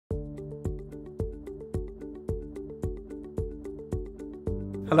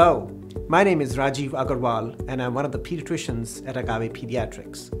Hello, my name is Rajeev Agarwal and I'm one of the pediatricians at Agave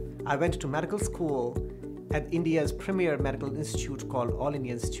Pediatrics. I went to medical school at India's premier medical institute called All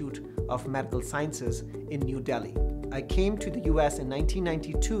India Institute of Medical Sciences in New Delhi. I came to the US in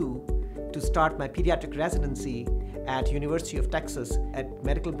 1992 to start my pediatric residency at University of Texas at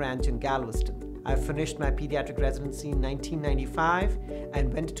Medical Branch in Galveston. I finished my pediatric residency in 1995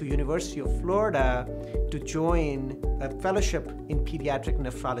 and went to University of Florida to join a fellowship in pediatric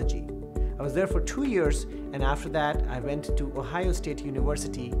nephrology. I was there for 2 years, and after that I went to Ohio State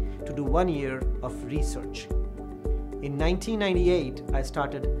University to do 1 year of research. In 1998, I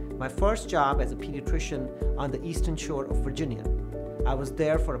started my first job as a pediatrician on the eastern shore of Virginia. I was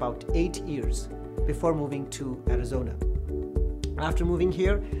there for about 8 years before moving to Arizona. After moving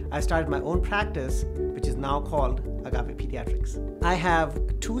here, I started my own practice, which is now called Agave Pediatrics. I have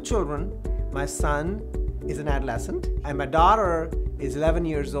 2 children. My son is an adolescent, and my daughter is 11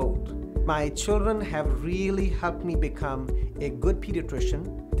 years old. My children have really helped me become a good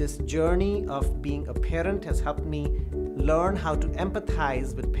pediatrician. This journey of being a parent has helped me learn how to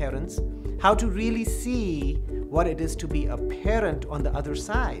empathize with parents, how to really see what it is to be a parent on the other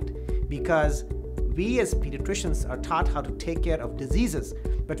side, because we as pediatricians are taught how to take care of diseases,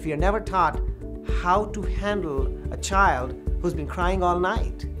 but we are never taught how to handle a child who's been crying all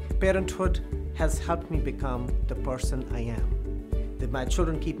night. Parenthood has helped me become the person I am. That my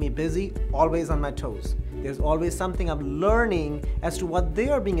children keep me busy, always on my toes. There's always something I'm learning as to what they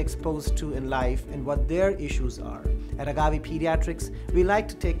are being exposed to in life and what their issues are. At Agave Pediatrics, we like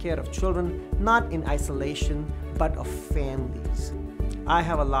to take care of children not in isolation, but of families. I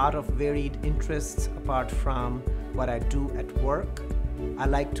have a lot of varied interests apart from what I do at work. I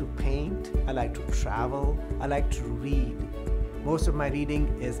like to paint, I like to travel, I like to read. Most of my reading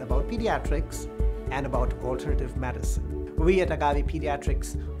is about pediatrics and about alternative medicine. We at Agave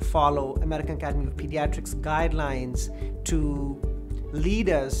Pediatrics follow American Academy of Pediatrics guidelines to lead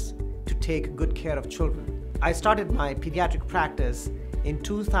us to take good care of children. I started my pediatric practice in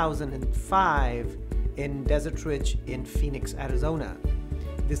 2005 in Desert Ridge in Phoenix, Arizona.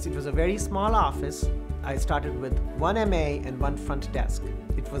 It was a very small office. I started with 1 MA and 1 front desk.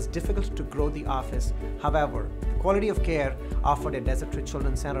 It was difficult to grow the office. However, the quality of care offered at Desert Ridge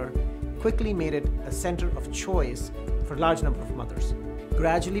Children's Center quickly made it a center of choice for a large number of mothers.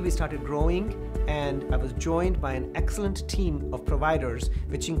 Gradually, we started growing, and I was joined by an excellent team of providers,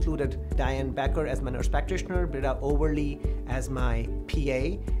 which included Diane Becker as my nurse practitioner, Britta Overly as my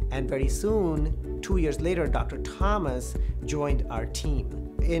PA, and very soon, 2 years later, Dr. Thomas joined our team.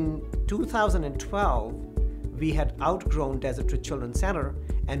 In 2012, we had outgrown Desert Ridge Children's Center,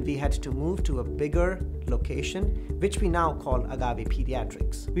 and we had to move to a bigger location, which we now call Agave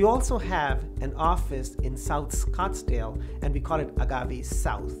Pediatrics. We also have an office in South Scottsdale, and we call it Agave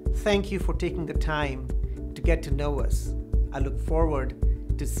South. Thank you for taking the time to get to know us. I look forward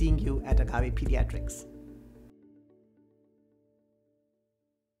to seeing you at Agave Pediatrics.